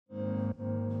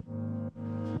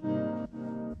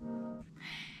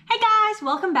guys,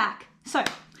 welcome back. So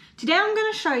today I'm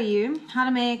going to show you how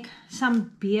to make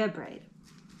some beer bread.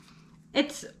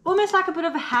 It's almost like a bit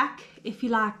of a hack if you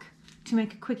like to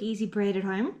make a quick easy bread at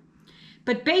home,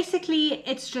 but basically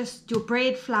it's just your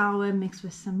bread flour mixed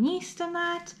with some yeast in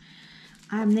that.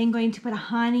 I'm then going to put a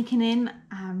Heineken in.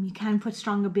 You can put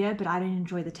stronger beer, but I don't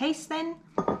enjoy the taste then.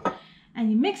 And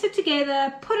you mix it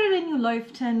together, put it in your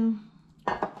loaf tin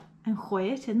and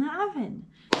gooi it in the oven.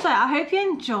 So I hope you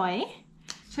enjoy.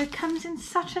 So it comes in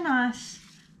such a nice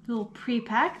little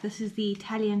pre-pack. This is the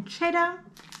Italian cheddar.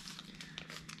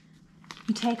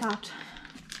 You take out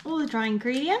all the dry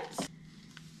ingredients.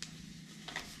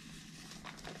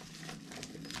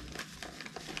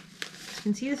 You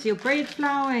can see this is your bread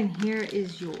flour, and here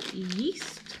is your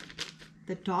yeast,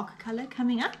 the dark color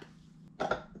coming up.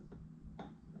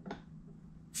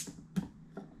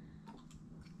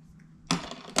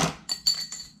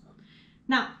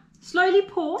 Now, slowly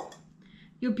pour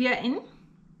your beer in.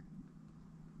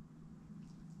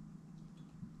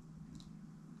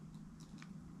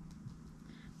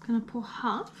 I'm going to pour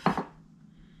half, and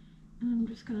I'm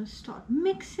just going to start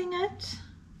mixing it.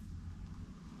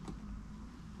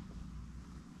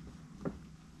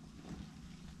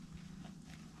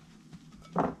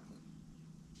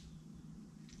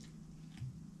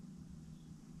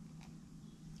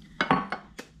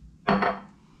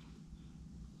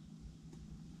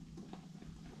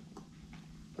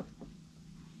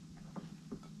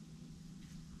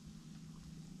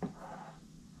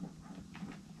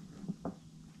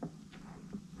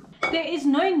 There is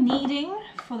no kneading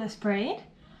for this bread,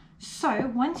 so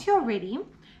once you're ready,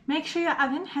 make sure your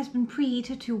oven has been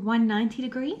preheated to 190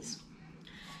 degrees.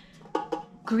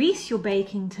 Grease your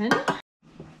baking tin.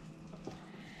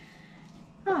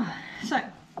 So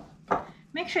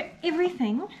make sure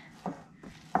everything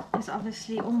is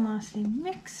obviously all nicely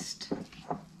mixed.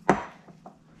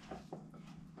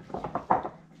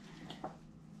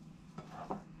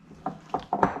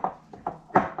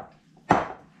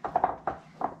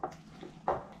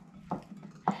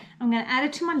 I'm going to add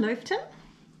it to my loaf tin.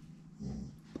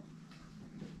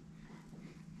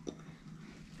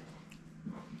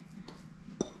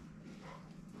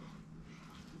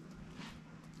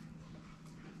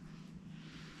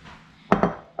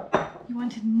 You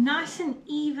want it nice and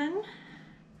even.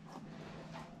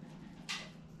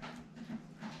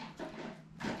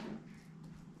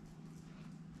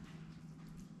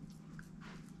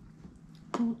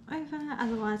 All over,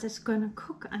 otherwise it's going to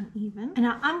cook uneven. And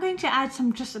now I'm going to add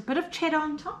just a bit of cheddar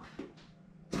on top.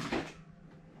 So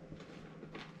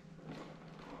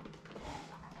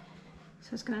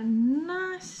it's going to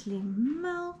nicely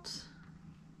melt.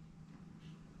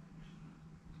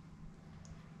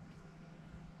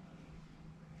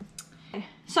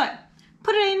 So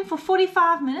put it in for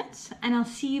 45 minutes and I'll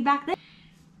see you back there.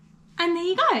 And there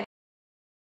you go.